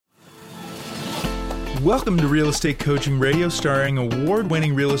Welcome to Real Estate Coaching Radio, starring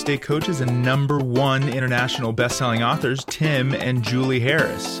award-winning real estate coaches and #1 international best-selling authors, Tim and Julie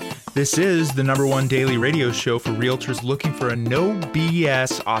Harris. This is the #1 daily radio show for realtors looking for a no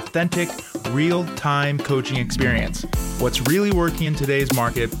BS, authentic, real-time coaching experience. What's really working in today's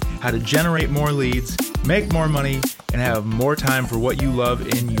market, how to generate more leads, make more money, and have more time for what you love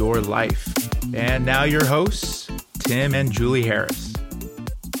in your life. And now your hosts, Tim and Julie Harris.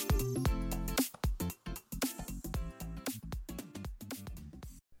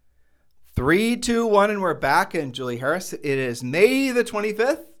 3, 2, 1, and we're back. And Julie Harris, it is May the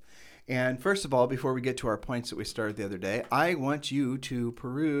 25th. And first of all, before we get to our points that we started the other day, I want you to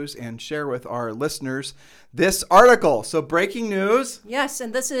peruse and share with our listeners this article. So breaking news. Yes,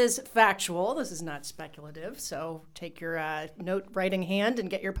 and this is factual. This is not speculative. So take your note writing hand and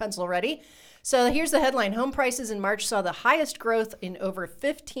get your pencil ready. So here's the headline. Home prices in March saw the highest growth in over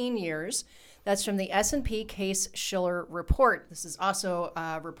 15 years. That's from the S&P Case-Shiller report. This is also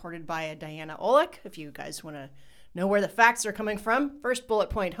reported by Diana Olick, if you guys want to know where the facts are coming from. First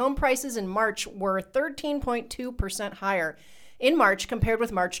bullet point, home prices in March were 13.2% higher in March compared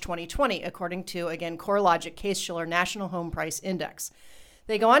with March 2020, according to, again, CoreLogic Case-Shiller National Home Price Index.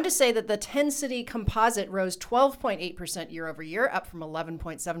 They go on to say that the 10-city composite rose 12.8% year over year, up from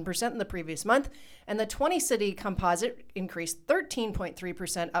 11.7% in the previous month. And the 20-city composite increased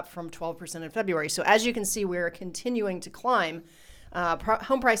 13.3%, up from 12% in February. So as you can see, we're continuing to climb.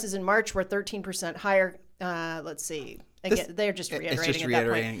 Home prices in March were 13% higher. Let's see. Again, they're just reiterating at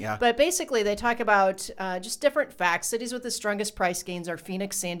that point. Yeah. But basically, they talk about just different facts. Cities with the strongest price gains are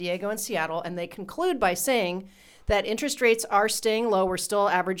Phoenix, San Diego, and Seattle. And they conclude by saying that interest rates are staying low. We're still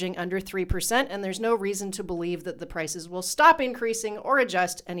averaging under 3%, and there's no reason to believe that the prices will stop increasing or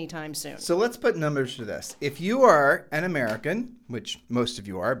adjust anytime soon. So let's put numbers to this. If you are an American, which most of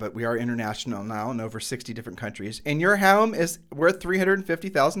you are, but we are international now in over 60 different countries, and your home is worth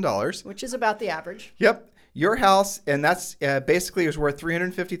 $350,000. Which is about the average. Yep. Your house, and that's basically was worth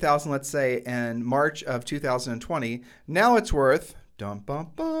 $350,000, let's say, in March of 2020. Now it's worth,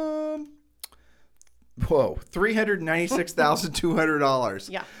 $396,200.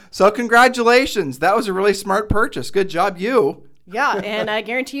 Yeah. So congratulations. That was a really smart purchase. Good job, you. Yeah, and I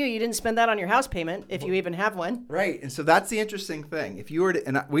guarantee you didn't spend that on your house payment, if you even have one. Right. And so that's the interesting thing. If you were to,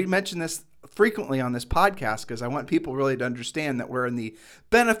 and we mention this frequently on this podcast because I want people really to understand that we're in the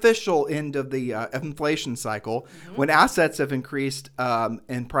beneficial end of the inflation cycle when assets have increased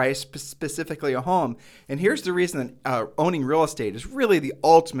in price, specifically a home. And here's the reason that owning real estate is really the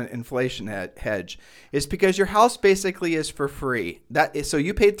ultimate inflation hedge is because your house basically is for free. So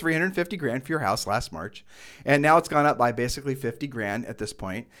you paid $350,000 for your house last March, and now it's gone up by basically $50,000 at this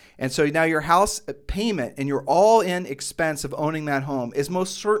point. And so now your house payment and your all-in expense of owning that home is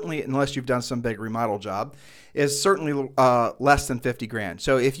most certainly, unless you've done some big remodel job, is certainly less than $50,000.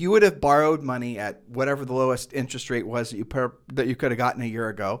 So if you would have borrowed money at whatever the lowest interest rate was that you could have gotten a year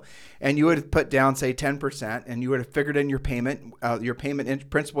ago, and you would have put down, say, 10%, and you would have figured in your payment,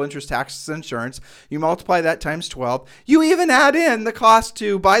 principal, interest, taxes, and insurance, you multiply that times 12. You even add in the cost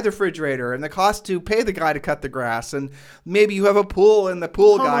to buy the refrigerator and the cost to pay the guy to cut the grass, and maybe you have a pool and the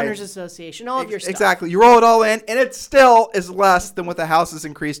pool guy. Homeowners Association, all of your stuff. Exactly. You roll it all in, and it still is less than what the house has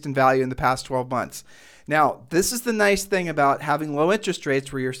increased in value in the past 12 months. Now, this is the nice thing about having low interest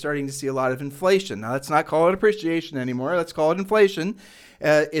rates where you're starting to see a lot of inflation. Now, let's not call it appreciation anymore. Let's call it inflation,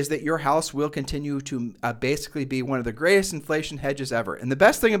 is that your house will continue to basically be one of the greatest inflation hedges ever. And the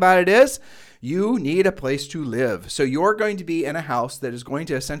best thing about it is you need a place to live. So you're going to be in a house that is going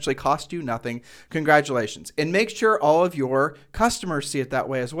to essentially cost you nothing. Congratulations. And make sure all of your customers see it that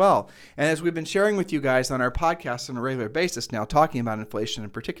way as well. And as we've been sharing with you guys on our podcast on a regular basis now, talking about inflation in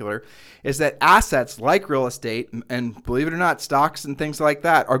particular, is that assets like real estate, and believe it or not, stocks and things like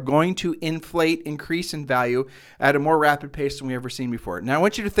that, are going to increase in value at a more rapid pace than we've ever seen before. Now, I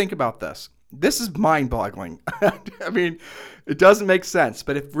want you to think about this. This is mind-boggling. I mean, it doesn't make sense.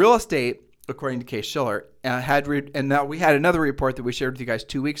 But if real estate, according to Case-Shiller, and now we had another report that we shared with you guys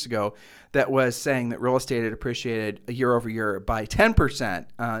 2 weeks ago that was saying that real estate had appreciated year over year by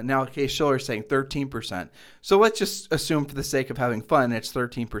 10%. Now Case-Shiller is saying 13%. So let's just assume for the sake of having fun, it's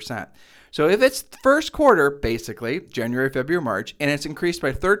 13%. So if it's first quarter, basically, January, February, March, and it's increased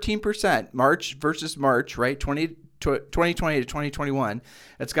by 13%, March versus March, right, 2020 to 2021,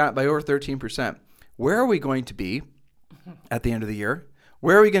 it's gone up by over 13%. Where are we going to be at the end of the year?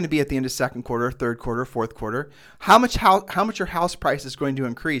 Where are we going to be at the end of second quarter, third quarter, fourth quarter? How much your house price is going to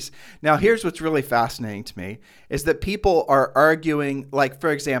increase? Now, here's what's really fascinating to me is that people are arguing, like,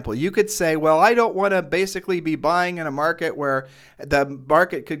 for example, you could say, well, I don't want to basically be buying in a market where the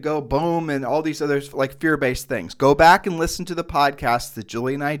market could go boom and all these other like fear-based things. Go back and listen to the podcast that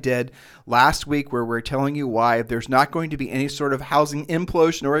Julie and I did last week where we're telling you why there's not going to be any sort of housing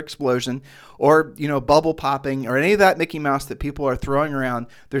implosion or explosion or, bubble popping or any of that Mickey Mouse that people are throwing around.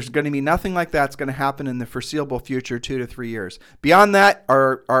 There's going to be nothing like that's going to happen in the foreseeable future, 2 to 3 years. Beyond that,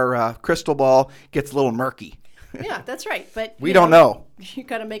 our crystal ball gets a little murky. Yeah, that's right. But we don't know. You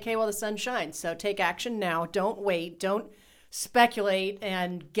got to make hay while the sun shines. So take action now. Don't wait. Don't speculate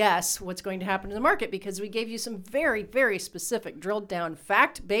and guess what's going to happen in the market, because we gave you some very, very specific, drilled down,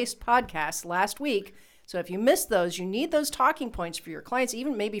 fact-based podcasts last week. So if you missed those, you need those talking points for your clients,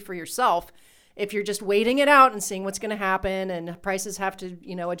 even maybe for yourself, if you're just waiting it out and seeing what's going to happen and prices have to,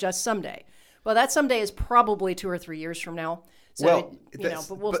 adjust someday. Well, that someday is probably 2 or 3 years from now. So, but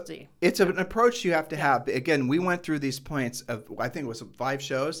we'll see. It's an approach you have to have. Again, we went through these points of, I think it was 5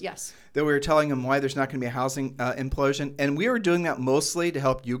 shows. Yes. That we were telling them why there's not going to be a housing implosion. And we were doing that mostly to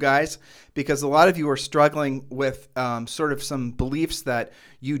help you guys because a lot of you are struggling with sort of some beliefs that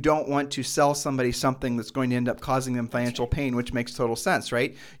you don't want to sell somebody something that's going to end up causing them financial pain, which makes total sense,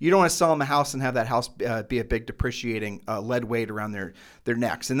 right? You don't want to sell them a house and have that house be a big depreciating lead weight around their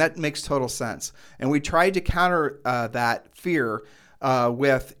necks. And that makes total sense. And we tried to counter that fear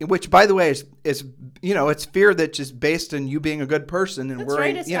with, which by the way is it's fear that's just based on you being a good person and that's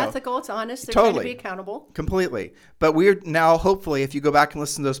worrying. Right. It's ethical. It's honest. They're totally trying to be accountable. Completely. But we're now, hopefully, if you go back and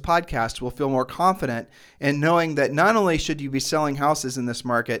listen to those podcasts, we'll feel more confident in knowing that not only should you be selling houses in this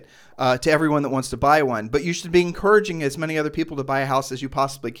market to everyone that wants to buy one, but you should be encouraging as many other people to buy a house as you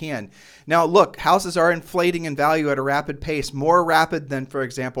possibly can. Now, look, houses are inflating in value at a rapid pace, more rapid than, for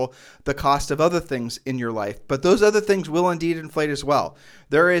example, the cost of other things in your life. But those other things will indeed inflate as well.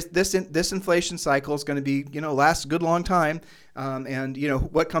 There is this inflation cycle is going to be, last a good long time. And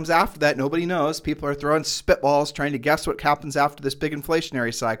what comes after that, nobody knows. People are throwing spitballs trying to guess what happens after this big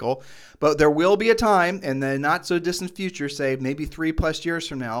inflationary cycle. But there will be a time in the not so distant future, say maybe 3+ years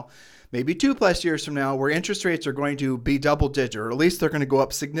from now, maybe 2+ years from now, where interest rates are going to be double digit, or at least they're going to go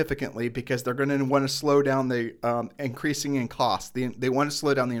up significantly because they're going to want to slow down the increasing in cost. They want to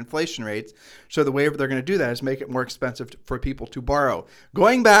slow down the inflation rates. So the way they're going to do that is make it more expensive for people to borrow.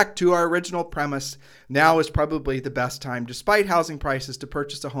 Going back to our original premise, now is probably the best time, despite housing prices, to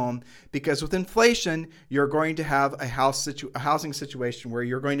purchase a home, because with inflation, you're going to have a housing situation where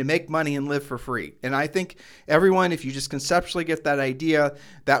you're going to make money and live for free. And I think everyone, if you just conceptually get that idea,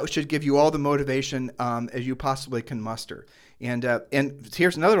 that should give you all the motivation as you possibly can muster. And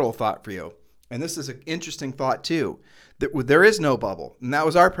here's another little thought for you. And this is an interesting thought too. That there is no bubble. And that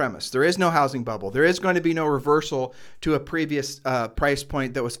was our premise. There is no housing bubble. There is going to be no reversal to a previous price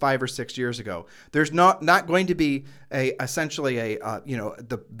point that was 5 or 6 years ago. There's not going to be essentially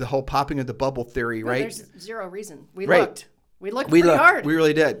the whole popping of the bubble theory, right? There's zero reason. We looked pretty hard. We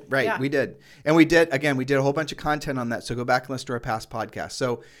really did. Right. Yeah. We did. And we did a whole bunch of content on that. So go back and listen to our past podcasts.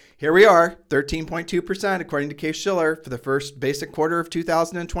 So here we are, 13.2% according to Case-Shiller for the first basic quarter of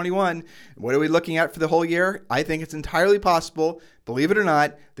 2021. What are we looking at for the whole year? I think it's entirely possible, believe it or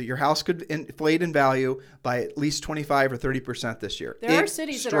not, that your house could inflate in value by at least 25 or 30% this year. There are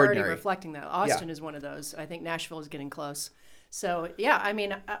cities that are already reflecting that. Austin is one of those. I think Nashville is getting close. So, yeah, I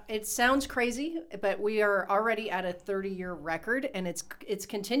mean, it sounds crazy, but we are already at a 30-year record, and it's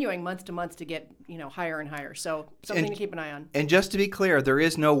continuing month to month to get, higher and higher. So something to keep an eye on. And just to be clear, there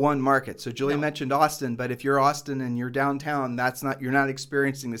is no one market. So Julie mentioned Austin, but if you're Austin and you're downtown, you're not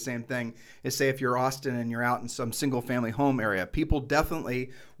experiencing the same thing as, say, if you're Austin and you're out in some single-family home area. People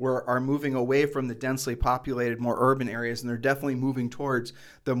definitely are moving away from the densely populated, more urban areas, and they're definitely moving towards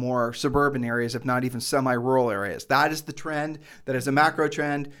the more suburban areas, if not even semi-rural areas. That is the trend. That is a macro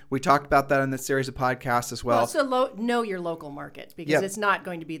trend. We talked about that in this series of podcasts as well. Also, know your local market, because it's not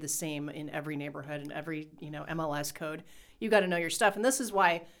going to be the same in every neighborhood and every MLS code. You got to know your stuff, and this is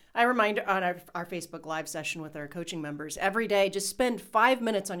why I remind on our Facebook Live session with our coaching members every day. Just spend 5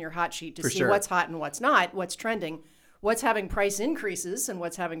 minutes on your hot sheet to see what's hot and what's not, what's trending, what's having price increases and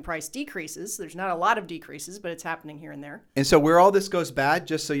what's having price decreases. There's not a lot of decreases, but it's happening here and there. And so where all this goes bad,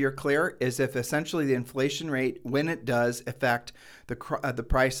 just so you're clear, is if essentially the inflation rate, when it does affect the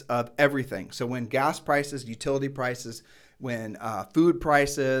price of everything. So when gas prices, utility prices, when food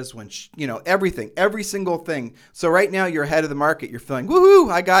prices, when everything, every single thing. So right now you're ahead of the market. You're feeling,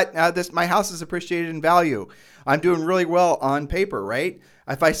 woohoo! I got this. My house is appreciated in value. I'm doing really well on paper, right?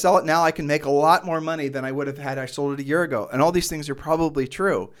 If I sell it now, I can make a lot more money than I would have had I sold it a year ago. And all these things are probably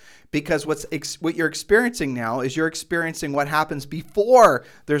true, because what you're experiencing now is you're experiencing what happens before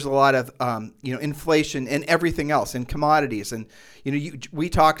there's a lot of inflation and everything else in commodities. And we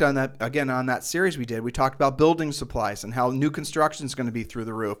talked on that series we did. We talked about building supplies and how new construction is going to be through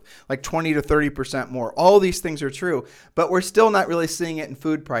the roof, like 20 to 30% more. All these things are true, but we're still not really seeing it in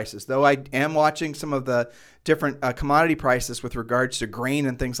food prices. Though I am watching some of the different commodity prices with regards to grain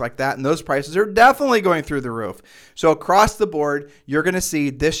and things like that. And those prices are definitely going through the roof. So across the board, you're going to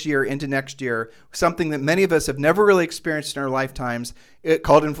see this year into next year something that many of us have never really experienced in our lifetimes,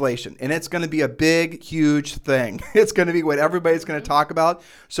 called inflation. And it's going to be a big, huge thing. It's going to be what everybody's going to talk about.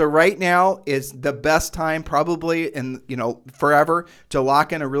 So right now is the best time probably in, forever to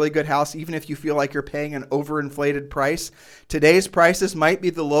lock in a really good house, even if you feel like you're paying an overinflated price. Today's prices might be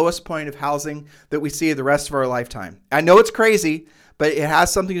the lowest point of housing that we see the rest of our lifetime. I know it's crazy, but it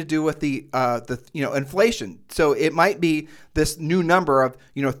has something to do with the inflation. So it might be this new number of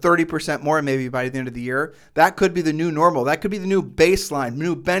 30% more maybe by the end of the year. That could be the new normal. That could be the new baseline,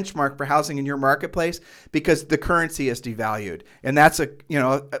 new benchmark for housing in your marketplace, because the currency is devalued. And that's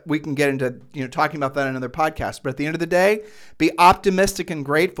we can get into talking about that in another podcast. But at the end of the day, be optimistic and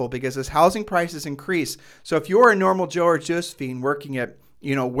grateful, because as housing prices increase, so if you're a normal Joe or Josephine working at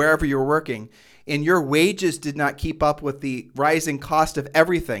wherever you're working, and your wages did not keep up with the rising cost of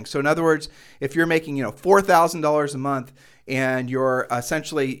everything. So in other words, if you're making $4,000 a month and you're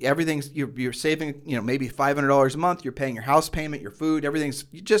essentially you're saving maybe $500 a month, you're paying your house payment, your food, everything's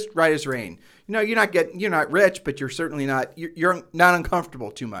just right as rain. You're not rich, but you're certainly not you're not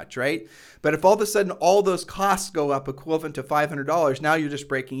uncomfortable too much, right? But if all of a sudden all those costs go up equivalent to $500, now you're just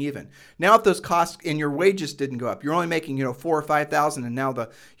breaking even. Now if those costs and your wages didn't go up, you're only making $4,000 or $5,000, and now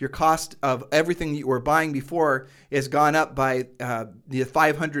your cost of everything that you were buying before is gone up by the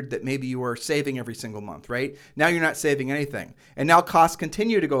 $500 that maybe you were saving every single month, right? Now you're not saving anything, and now costs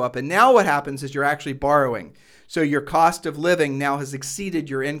continue to go up, and now what happens is you're actually borrowing. So your cost of living now has exceeded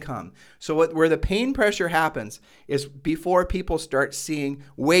your income. So where the pain pressure happens is before people start seeing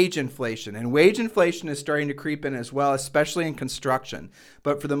wage inflation. And wage inflation is starting to creep in as well, especially in construction.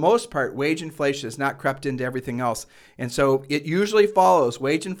 But for the most part, wage inflation has not crept into everything else. And so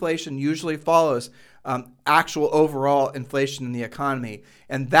wage inflation usually follows actual overall inflation in the economy.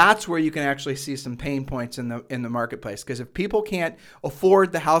 And that's where you can actually see some pain points in the marketplace. Because if people can't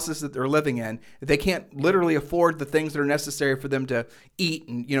afford the houses that they're living in, if they can't literally afford the things that are necessary for them to eat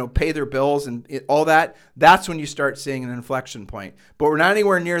and pay their bills and all that, that's when you start seeing an inflection point. But we're not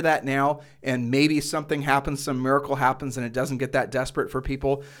anywhere near that now, and maybe something happens, some miracle happens, and it doesn't get that desperate for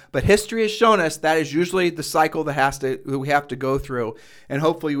people. But history has shown us that is usually the cycle that we have to go through, and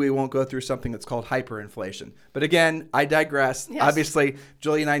hopefully we won't go through something that's called hyperinflation. But again, I digress. Yes. Obviously,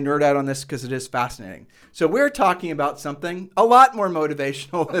 Julie and I nerd out on this because it is fascinating. So we're talking about something a lot more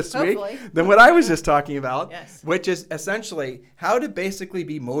motivational this week than what I was just talking about, yes. Which is essentially how to basically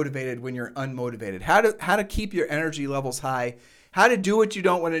be motivated when you're unmotivated, how to keep your energy levels high, how to do what you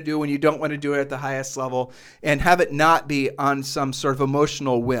don't want to do when you don't want to do it at the highest level, and have it not be on some sort of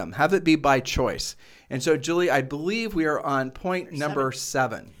emotional whim. Have it be by choice. And so, Julie, I believe we are on point number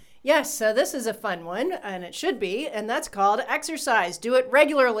 7. Yes, so this is a fun one, and it should be, and that's called exercise. Do it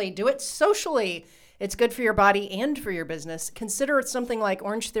regularly. Do it socially. It's good for your body and for your business. Consider it something like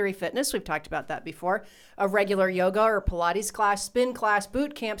Orange Theory Fitness. We've talked about that before. A regular yoga or Pilates class, spin class,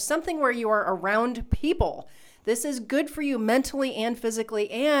 boot camp, something where you are around people. This is good for you mentally and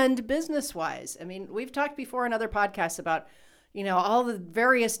physically and business-wise. I mean, we've talked before in other podcasts about all the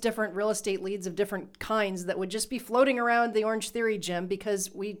various different real estate leads of different kinds that would just be floating around the Orange Theory gym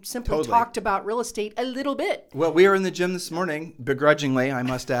because we simply talked about real estate a little bit. Well, we were in the gym this morning, begrudgingly, I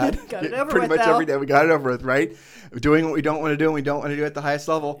must add. Got it over Pretty with, much though. every day we got it over with, right? Doing what we don't want to do and we don't want to do at the highest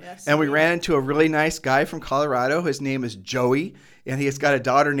level. Yes, and we ran into a really nice guy from Colorado. His name is Joey. And he has got a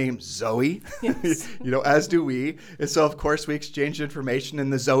daughter named Zoe, yes. As do we. And so, of course, we exchanged information,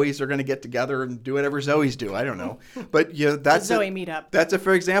 and the Zoes are going to get together and do whatever Zoes do. I don't know. But that's a Zoe meetup. That's a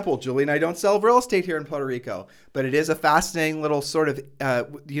for example. Julie and I don't sell real estate here in Puerto Rico. But it is a fascinating little sort of,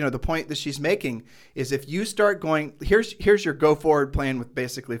 the point that she's making is if you start going, here's your go forward plan with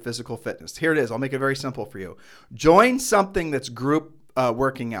basically physical fitness. Here it is. I'll make it very simple for you. Join something that's group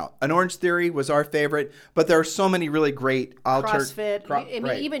working out. An Orange Theory was our favorite, but there are so many really great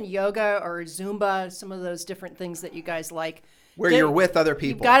CrossFit, even yoga or Zumba, some of those different things that you guys like. Where you're with other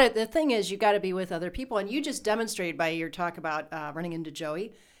people. The thing is, you got to be with other people, and you just demonstrated by your talk about running into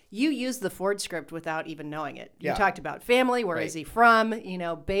Joey. You used the Ford script without even knowing it. You talked about family, where is he from,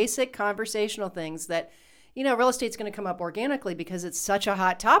 basic conversational things that real estate's going to come up organically because it's such a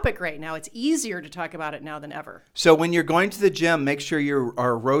hot topic right now. It's easier to talk about it now than ever. So when you're going to the gym, make sure you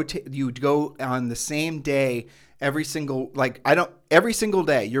go on the same day every single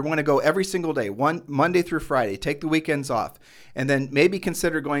day. You want to go every single day, Monday through Friday. Take the weekends off. And then maybe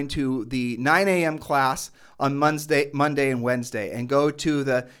consider going to the 9 a.m. class on Monday and Wednesday, and go to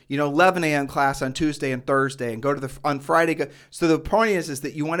the 11 a.m. class on Tuesday and Thursday, and go to on Friday. So the point is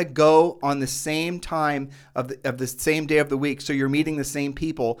that you want to go on the same time of the same day of the week, so you're meeting the same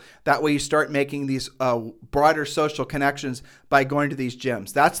people. That way you start making these broader social connections by going to these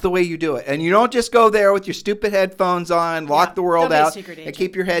gyms. That's the way you do it. And you don't just go there with your stupid headphones on, lock the world out, and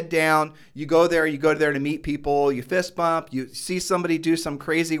keep your head down. You go there to meet people. You fist bump. You see somebody do some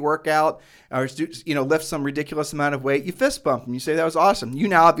crazy workout, or lift some ridiculous amount of weight. You fist bump them. You say, that was awesome. You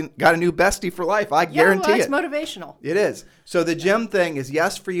now have got a new bestie for life. I guarantee it's it. Motivational. It is. So the gym thing is,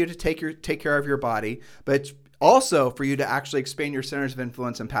 yes, for you to take care of your body, but it's also for you to actually expand your centers of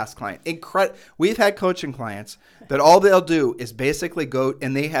influence and past client. We've had coaching clients that all they'll do is basically go,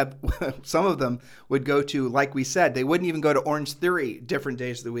 and they have, some of them would go to, like we said, they wouldn't even go to Orange Theory different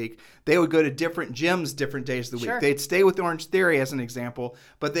days of the week. They would go to different gyms different days of the week. They'd stay with Orange Theory as an example,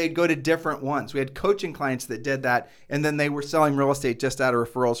 but they'd go to different ones. We had coaching clients that did that, and then they were selling real estate just out of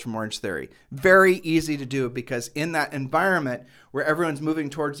referrals from Orange Theory. Very easy to do, because in that environment where everyone's moving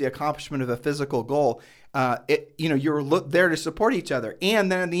towards the accomplishment of a physical goal, you're there to support each other.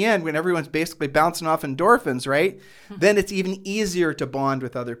 And then in the end, when everyone's basically bouncing off endorphins, right, then it's even easier to bond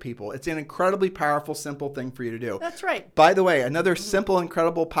with other people. It's an incredibly powerful, simple thing for you to do. That's right. By the way, another simple,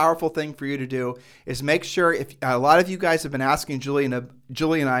 incredible, powerful thing for you to do is make sure, if a lot of you guys have been asking Julie and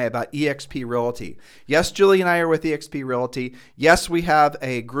I about eXp Realty. Yes, Julie and I are with eXp Realty. Yes, we have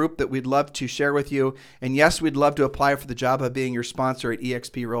a group that we'd love to share with you. And yes, we'd love to apply for the job of being your sponsor at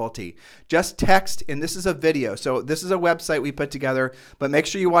eXp Realty. Just text, and this is a video. So this is a website we put together, but make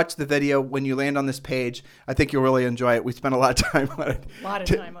sure you watch the video when you land on this page. I think you'll really enjoy it. We spent a lot of time on it. A lot of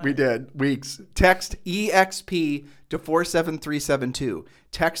time on it. We did. Weeks. Text EXP to 47372.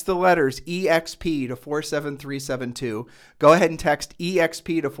 Text the letters EXP to 47372. Go ahead and text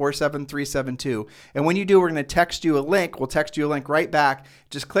EXP to 47372. And when you do, we're going to text you a link. We'll text you a link right back.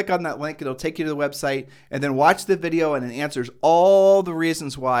 Just click on that link. It'll take you to the website, and then watch the video, and it answers all the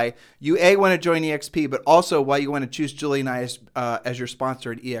reasons why you want to join EXP, but also why you want to choose Julie and I as your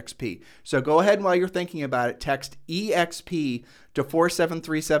sponsor at EXP. So go ahead, and while you're thinking about it, text EXP to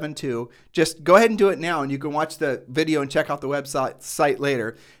 47372. Just go ahead and do it now, and you can watch the video and check out the website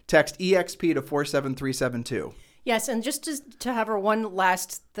later. Text EXP to 47372. Yes, and just to have one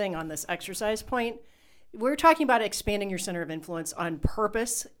last thing on this exercise point, we're talking about expanding your center of influence on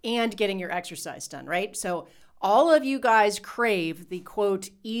purpose and getting your exercise done, right? So all of you guys crave the, quote,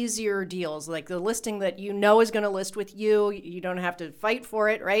 easier deals, like the listing that is going to list with you. You don't have to fight for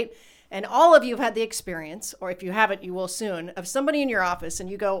it, right? And all of you have had the experience, or if you haven't, you will soon, of somebody in your office and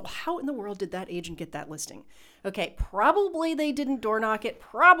you go, how in the world did that agent get that listing? Okay, probably they didn't door knock it.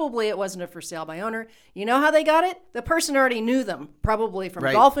 Probably it wasn't a for sale by owner. You know how they got it? The person already knew them, probably from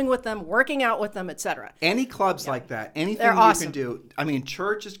golfing with them, working out with them, etc. Any clubs like that, anything you can do. I mean,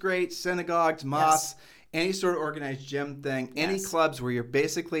 church is great, synagogues, mosques, any sort of organized gym thing, any clubs where you're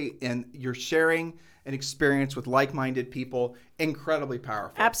basically you're sharing an experience with like-minded people, incredibly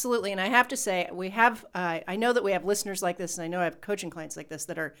powerful. Absolutely. And I have to say, I know that we have listeners like this, and I know I have coaching clients like this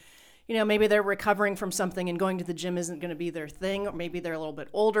that are, maybe they're recovering from something and going to the gym isn't going to be their thing, or maybe they're a little bit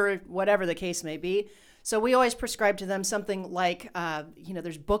older, whatever the case may be. So we always prescribe to them something like,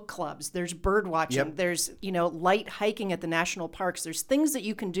 there's book clubs, there's bird watching, there's, light hiking at the national parks. There's things that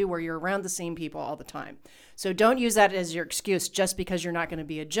you can do where you're around the same people all the time. So don't use that as your excuse just because you're not going to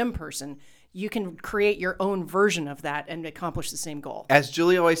be a gym person. You can create your own version of that and accomplish the same goal. As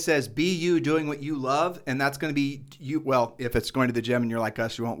Julie always says, be you doing what you love, and that's going to be you. Well, if it's going to the gym and you're like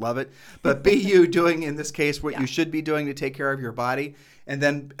us, you won't love it. But be you doing, in this case, what you should be doing to take care of your body. And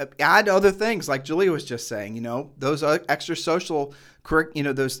then add other things like Julie was just saying, those extra social,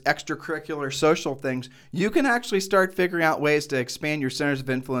 those extracurricular social things. You can actually start figuring out ways to expand your centers of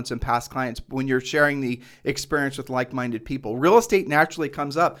influence and past clients when you're sharing the experience with like-minded people. Real estate naturally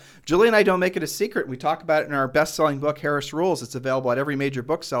comes up. Julie and I don't make it a secret. We talk about it in our best-selling book, Harris Rules. It's available at every major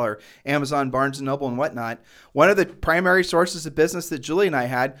bookseller, Amazon, Barnes & Noble, and whatnot. One of the primary sources of business that Julie and I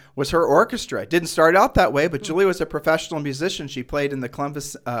had was her orchestra. It didn't start out that way, but Julie was a professional musician. She played in the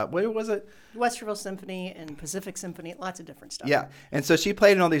Columbus, what was it? Westerville Symphony and Pacific Symphony, lots of different stuff. Yeah. And so she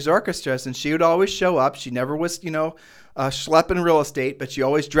played in all these orchestras, and she would always show up. She never was, schlepping real estate, but she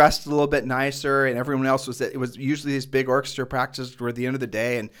always dressed a little bit nicer, and everyone else it was usually these big orchestra practices toward the end of the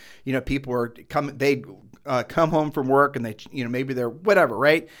day, and, people were coming, they'd come home from work and they, maybe they're whatever,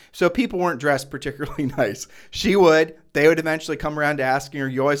 right? So people weren't dressed particularly nice. They would eventually come around to asking her,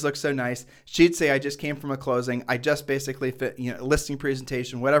 you always look so nice. She'd say, I just came from a closing. I just basically fit, listing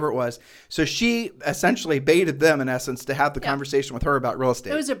presentation, whatever it was. So she essentially baited them in essence to have the conversation with her about real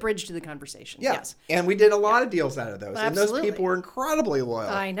estate. It was a bridge to the conversation. Yeah. Yes. And we did a lot of deals out of those. Absolutely. And those people were incredibly loyal.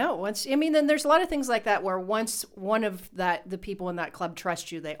 I know. Then there's a lot of things like that where once one of the people in that club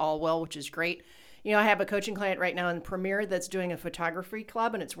trust you, they all will, which is great. I have a coaching client right now in Premier that's doing a photography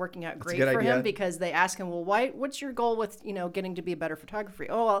club, and it's working out great for him because they ask him, well, what's your goal with, getting to be a better photographer?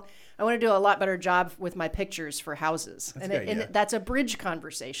 Oh, well, I want to do a lot better job with my pictures for houses. And that's a bridge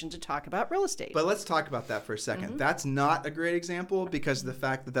conversation to talk about real estate. But let's talk about that for a second. Mm-hmm. That's not a great example because of the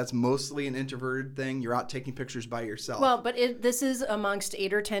fact that that's mostly an introverted thing. You're out taking pictures by yourself. Well, but this is amongst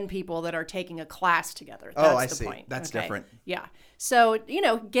 8 or 10 people that are taking a class together. I see. Point. That's different. Yeah. So,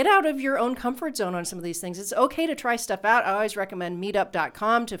 get out of your own comfort zone on some of these things. It's okay to try stuff out. I always recommend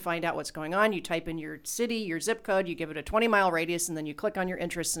meetup.com to find out what's going on. You type in your city, your zip code, you give it a 20-mile radius, and then you click on your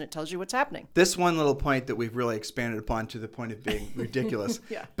interests, and it tells you what's happening. This one little point that we've really expanded upon to the point of being ridiculous.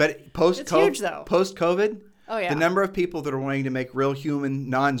 Yeah. But post-COVID, oh, yeah. The number of people that are wanting to make real human,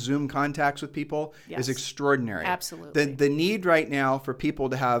 non-Zoom contacts with people is extraordinary. Absolutely. The need right now for people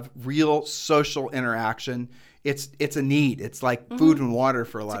to have real social interaction, it's a need. It's like food and water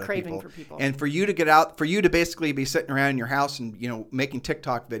for a lot of people. It's a craving for people. And for you to get out, for you to basically be sitting around in your house and making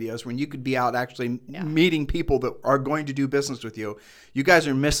TikTok videos when you could be out actually meeting people that are going to do business with you, you guys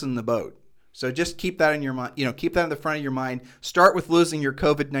are missing the boat. So just keep that in your mind. Keep that in the front of your mind. Start with losing your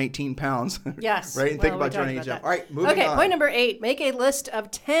COVID-19 pounds. Yes. Right? And think about joining a gym. All right, moving on. Okay, point number 8. Make a list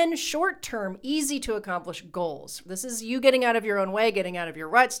of 10 short-term, easy-to-accomplish goals. This is you getting out of your own way, getting out of your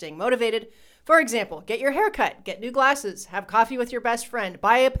rut, staying motivated. For example, get your hair cut, get new glasses, have coffee with your best friend,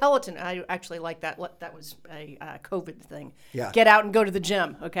 buy a Pelaton. I actually like that. That was a COVID thing. Yeah. Get out and go to the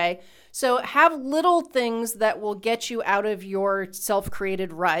gym, okay? So have little things that will get you out of your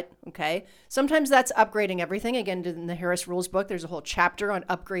self-created rut, okay? Sometimes that's upgrading everything. Again, in the Harris Rules book, there's a whole chapter on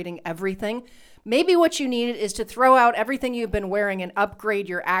upgrading everything. Maybe what you need is to throw out everything you've been wearing and upgrade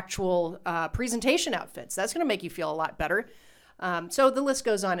your actual presentation outfits. That's going to make you feel a lot better. So the list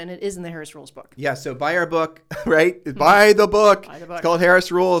goes on, and it is in the Harris Rules book. Yeah, so buy our book, right? Buy the book. It's called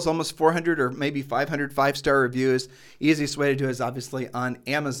Harris Rules, almost 400 or maybe 500 5-star reviews. Easiest way to do it is obviously on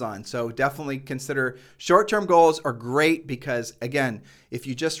Amazon. So definitely consider short-term goals are great because, again, if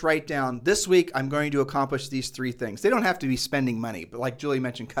you just write down, this week I'm going to accomplish these 3 things. They don't have to be spending money, but like Julie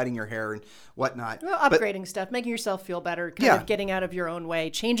mentioned, cutting your hair and whatnot. Well, upgrading stuff, making yourself feel better, kind of getting out of your own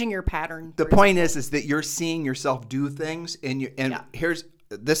way, changing your pattern. The point is that you're seeing yourself do things, and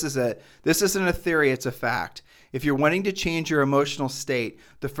this isn't a theory, it's a fact. If you're wanting to change your emotional state,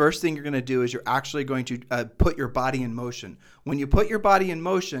 the first thing you're going to do is you're actually going to put your body in motion. When you put your body in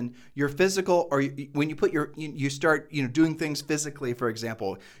motion, your physical, or when you start doing things physically, for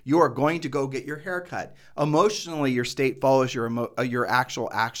example, you are going to go get your hair cut. Emotionally, your state follows your actual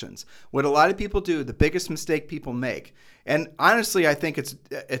actions. What a lot of people do, the biggest mistake people make, and honestly, I think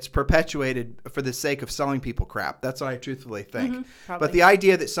it's perpetuated for the sake of selling people crap. That's what I truthfully think. But the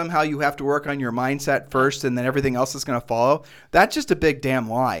idea that somehow you have to work on your mindset first and then everything else is going to follow, that's just a big damn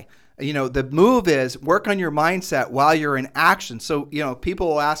lie. The move is work on your mindset while you're in action. So, people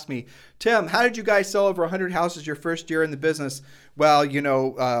will ask me, Tim, how did you guys sell over 100 houses your first year in the business? Well,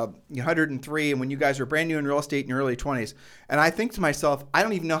 103, and when you guys were brand new in real estate in your early 20s. And I think to myself, I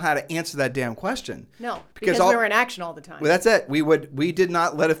don't even know how to answer that damn question. No, because we were in action all the time. Well, that's it. We did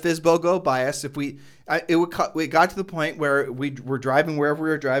not let a FSBO go by us. We got to the point where we were driving wherever we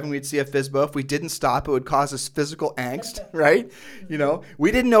were driving, we'd see a FSBO. If we didn't stop, it would cause us physical angst, right?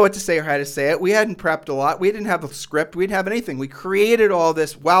 We didn't know what to say or how to say it. We hadn't prepped a lot. We didn't have a script. We didn't have anything. We created all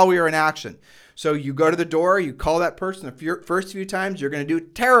this while we were in action. So you go to the door, you call that person. The first few times, you're going to do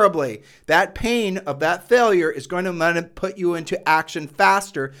terribly. That pain of that failure is going to put you into action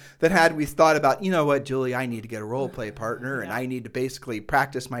faster than had we thought about, what, Julie, I need to get a role play partner, and I need to basically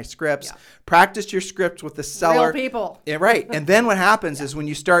practice my scripts. Yeah. Practice your scripts with the seller. Real people. Yeah, right. And then what happens is when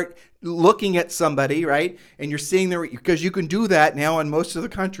you start looking at somebody, right, and you're seeing because you can do that now in most of the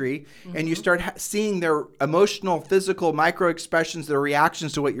country, and you start seeing their emotional, physical, micro expressions, their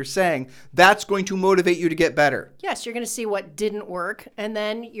reactions to what you're saying, that's going to motivate you to get better. Yes, you're going to see what didn't work, and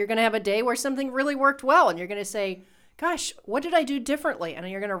then you're going to have a day where something really worked well, and you're going to say, gosh, what did I do differently? And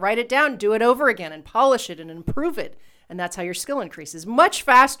you're going to write it down, do it over again, and polish it and improve it. And that's how your skill increases much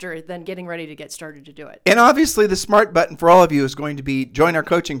faster than getting ready to get started to do it. And obviously the smart button for all of you is going to be join our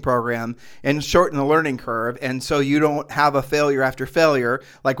coaching program and shorten the learning curve. And so you don't have a failure after failure,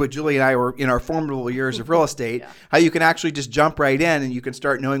 like what Julie and I were in our formidable years of real estate, how you can actually just jump right in and you can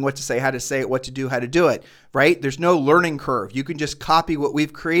start knowing what to say, how to say it, what to do, how to do it, right? There's no learning curve. You can just copy what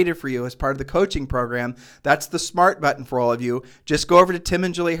we've created for you as part of the coaching program. That's the smart button for all of you. Just go over to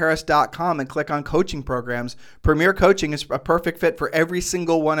timandjulieharris.com and click on coaching programs. Premier Coaching is a perfect fit for every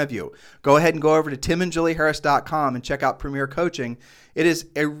single one of you. Go ahead and go over to timandjulieharris.com and check out Premier Coaching. It is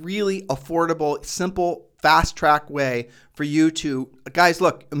a really affordable, simple, fast track way for you to, guys,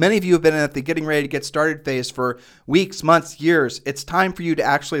 look, many of you have been at the getting ready to get started phase for weeks, months, years. It's time for you to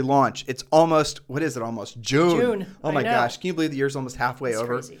actually launch. It's almost, what is it? Almost June. Oh my gosh. Can you believe the year's almost halfway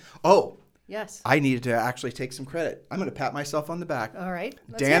over? Crazy. Oh, yes. I needed to actually take some credit. I'm going to pat myself on the back. All right.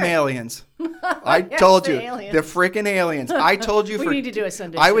 Damn aliens. I told you. Aliens. The freaking aliens. I told you we need to do a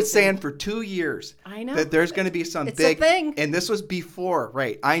Sunday. I was saying for 2 years that there's going to be some it's big a thing. And this was before,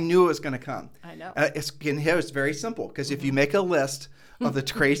 right? I knew it was going to come. I know. It's very simple because if you make a list of the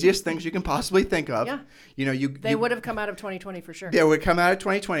craziest things you can possibly think of, they would have come out of 2020 for sure. They would come out of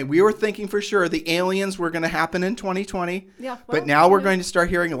 2020. We were thinking for sure the aliens were going to happen in 2020. Yeah. But now we're going to start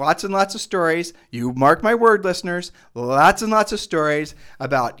hearing lots and lots of stories. You mark my word, listeners. Lots and lots of stories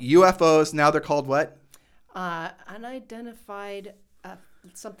about UFOs. Now they're called what? Unidentified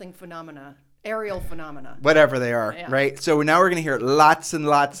something phenomena. Aerial phenomena. Whatever they are, right? So now we're going to hear lots and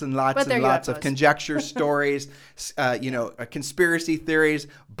lots and lots and lots of conjecture stories, conspiracy theories.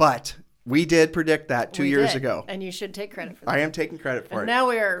 But we did predict that 2 years ago. And you should take credit for that. I am taking credit for it. Now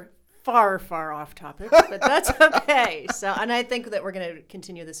we are far, far off topic, but that's okay. And I think that we're going to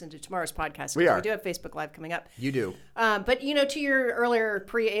continue this into tomorrow's podcast. We do have Facebook Live coming up. You do. But, to your earlier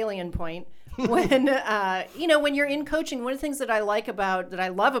pre-alien point, when when you're in coaching, one of the things that I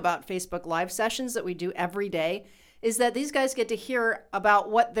love about Facebook Live sessions that we do every day is that these guys get to hear about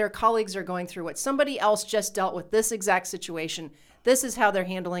what their colleagues are going through, what somebody else just dealt with this exact situation. This is how they're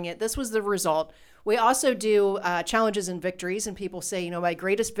handling it. This was the result. We also do challenges and victories, and people say, my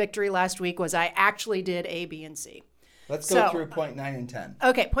greatest victory last week was I actually did A, B, and C. Let's go through point 9 and 10.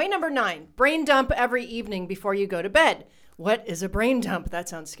 Okay, point number 9, brain dump every evening before you go to bed. What is a brain dump? That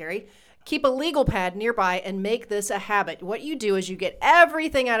sounds scary. Keep a legal pad nearby and make this a habit. What you do is you get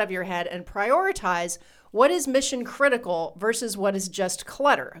everything out of your head and prioritize what is mission critical versus what is just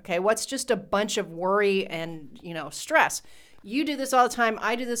clutter. Okay, what's just a bunch of worry and, stress. You do this all the time.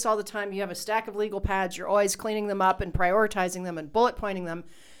 I do this all the time. You have a stack of legal pads. You're always cleaning them up and prioritizing them and bullet pointing them.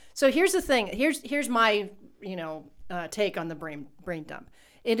 So here's the thing. Here's my, take on the brain dump.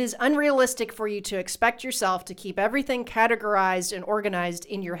 It is unrealistic for you to expect yourself to keep everything categorized and organized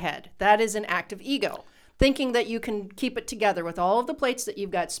in your head. That is an act of ego, thinking that you can keep it together with all of the plates that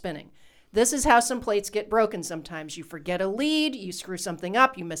you've got spinning. This is how some plates get broken sometimes. You forget a lead, you screw something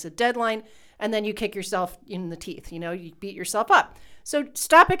up, you miss a deadline, and then you kick yourself in the teeth. You beat yourself up. So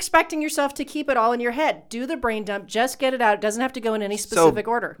stop expecting yourself to keep it all in your head. Do the brain dump. Just get it out. It doesn't have to go in any specific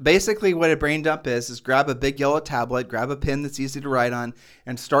order. Basically what a brain dump is grab a big yellow tablet, grab a pen that's easy to write on,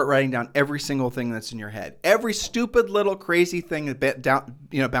 and start writing down every single thing that's in your head. Every stupid little crazy thing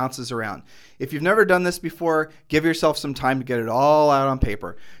that bounces around. If you've never done this before, give yourself some time to get it all out on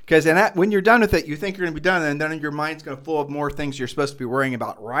paper. Because when you're done with it, you think you're going to be done, and then your mind's going to full of more things you're supposed to be worrying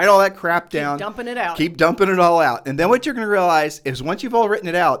about. Write all that crap down. Keep dumping it out. Keep dumping it all out. And then what you're going to realize is once you've all written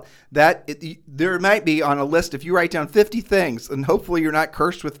it out, there might be on a list, if you write down 50 things, and hopefully you're not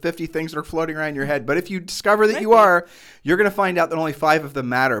cursed with 50 things that are floating around your head, but if you discover that you are, you're going to find out that only 5 of them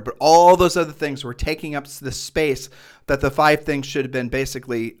matter. But all those other things were taking up the space that the 5 things should have been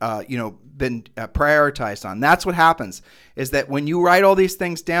basically, been prioritized on. That's what happens, is that when you write all these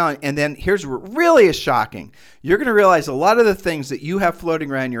things down, and then here's what really is shocking, you're going to realize a lot of the things that you have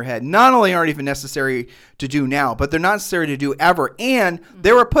floating around your head not only aren't even necessary to do now, but they're not necessary to do ever, and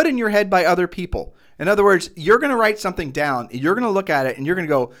they were put in your head by other people. In other words, you're going to write something down, you're going to look at it, and you're going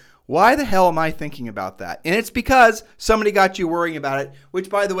to go, why the hell am I thinking about that? And it's because somebody got you worrying about it, which,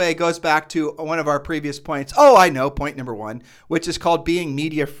 by the way, goes back to one of our previous points. Oh, I know, point number 1, which is called being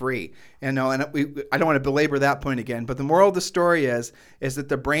media free. I don't want to belabor that point again, but the moral of the story is that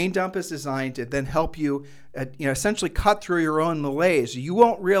the brain dump is designed to then help you, essentially cut through your own malaise. You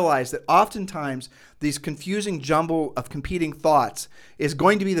won't realize that oftentimes these confusing jumble of competing thoughts is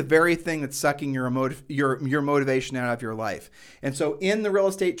going to be the very thing that's sucking your motivation out of your life. And so in the real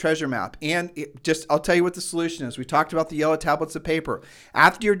estate treasure map, I'll tell you what the solution is. We talked about the yellow tablets of paper.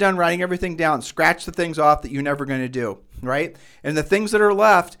 After you're done writing everything down, scratch the things off that you're never going to do. right? And the things that are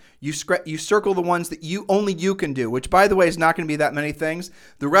left, you circle the ones that only you can do, which, by the way, is not going to be that many things.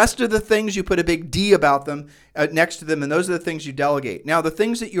 The rest of the things, you put a big D about them next to them, and those are the things you delegate. Now, the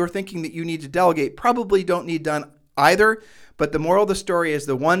things that you're thinking that you need to delegate probably don't need done either, but the moral of the story is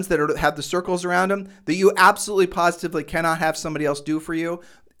the ones that have the circles around them that you absolutely positively cannot have somebody else do for you,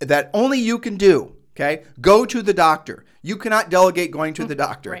 that only you can do, okay? Go to the doctor. You cannot delegate going to the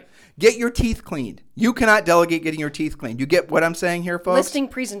doctor. Right. Get your teeth cleaned. You cannot delegate getting your teeth cleaned. You get what I'm saying here, folks? Listing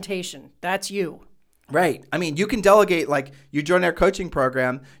presentation. That's you. Right. I mean, you can delegate, like you join our coaching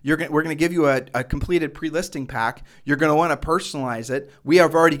program. We're going to give you a completed pre-listing pack. You're going to want to personalize it. We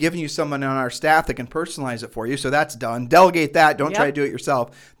have already given you someone on our staff that can personalize it for you. So that's done. Delegate that. Don't try to do it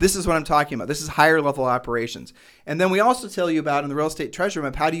yourself. This is what I'm talking about. This is higher level operations. And then we also tell you about in the Real Estate Treasure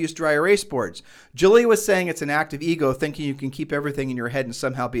Map how to use dry erase boards. Julie was saying it's an act of ego, thinking you can keep everything in your head and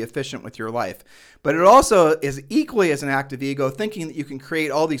somehow be efficient with your life. But it also is equally as an act of ego, thinking that you can create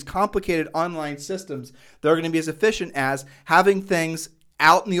all these complicated online systems that are going to be as efficient as having things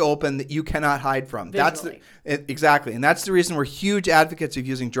out in the open that you cannot hide from. Visually. Exactly. And that's the reason we're huge advocates of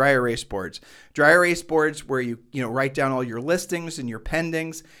using dry erase boards. Dry erase boards where you write down all your listings and your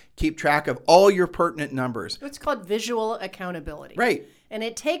pendings, keep track of all your pertinent numbers. It's called visual accountability. Right. And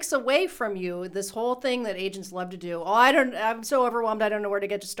it takes away from you this whole thing that agents love to do. I'm so overwhelmed, I don't know where to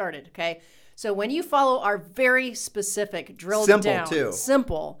get started. Okay. So when you follow our very specific, drilled down,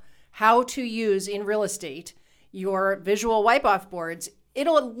 simple, how to use in real estate, your visual wipe-off boards,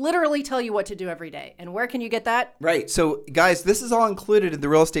 it'll literally tell you what to do every day. And where can you get that? Right. So, guys, this is all included in the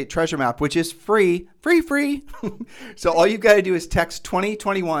Real Estate Treasure Map, which is free. So all you've got to do is text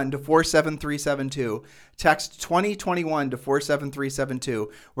 2021 to 47372. Text 2021 to 47372.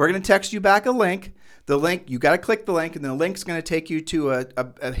 We're going to text you back a link. The link, you got to click the link, and the link's going to take you to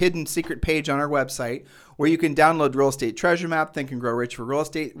a hidden secret page on our website where you can download Real Estate Treasure Map, Think and Grow Rich for Real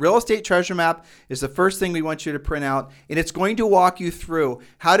Estate. Real Estate Treasure Map is the first thing we want you to print out, and it's going to walk you through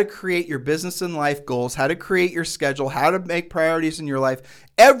how to create your business and life goals, how to create your schedule, how to make priorities in your life.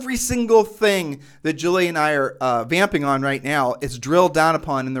 Every single thing that Julie and I are vamping on right now is drilled down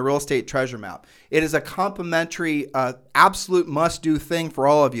upon in the Real Estate Treasure Map. It is a complimentary, absolute must-do thing for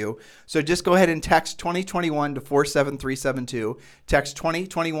all of you. So just go ahead and text 2021 to 47372. Text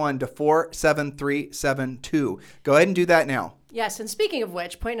 2021 to 47372. Go ahead and do that now. Yes, and speaking of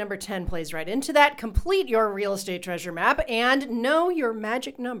which, point number 10 plays right into that. Complete your real estate treasure map and know your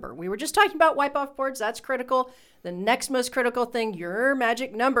magic number. We were just talking about wipe-off boards. That's critical. The next most critical thing, your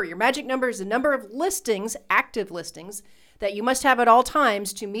magic number. Your magic number is the number of listings, active listings, that you must have at all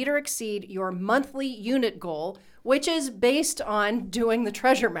times to meet or exceed your monthly unit goal, which is based on doing the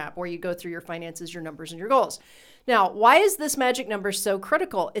treasure map where you go through your finances, your numbers, and your goals. Now, why is this magic number so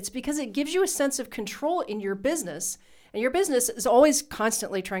critical? It's because it gives you a sense of control in your business. And your business is always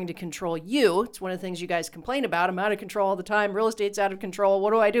constantly trying to control you. It's one of the things you guys complain about. I'm out of control all the time. Real estate's out of control.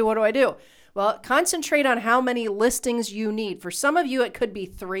 What do I do? What do I do? Well, concentrate on how many listings you need. For some of you, it could be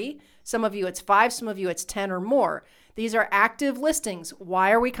 3. Some of you, it's 5. Some of you, it's 10 or more. These are active listings.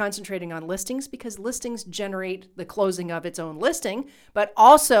 Why are we concentrating on listings? Because listings generate the closing of its own listing, but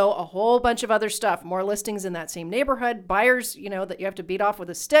also a whole bunch of other stuff. More listings in that same neighborhood, buyers, that you have to beat off with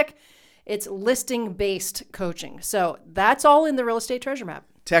a stick. It's listing-based coaching. So that's all in the Real Estate Treasure Map.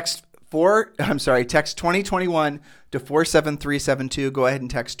 Text 2021 to 47372. Go ahead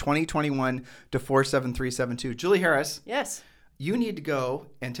and text 2021 to 47372. Julie Harris. Yes. You need to go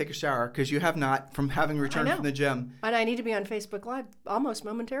and take a shower because you have not from having returned from the gym. And I need to be on Facebook Live almost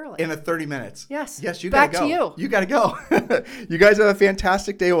momentarily. In 30 minutes. Yes. Yes, you got to go. Back to you. You got to go. You guys have a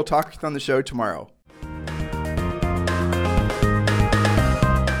fantastic day. We'll talk on the show tomorrow.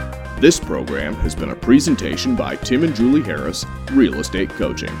 This program has been a presentation by Tim and Julie Harris, Real Estate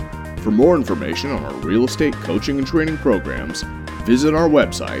Coaching. For more information on our real estate coaching and training programs, visit our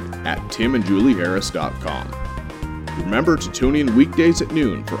website at timandjulieharris.com. Remember to tune in weekdays at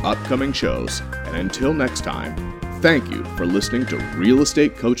noon for upcoming shows, and until next time, thank you for listening to Real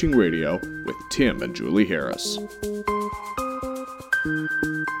Estate Coaching Radio with Tim and Julie Harris.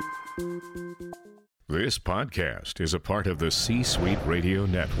 This podcast is a part of the C-Suite Radio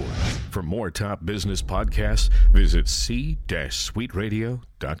Network. For more top business podcasts, visit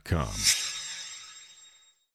c-suiteradio.com.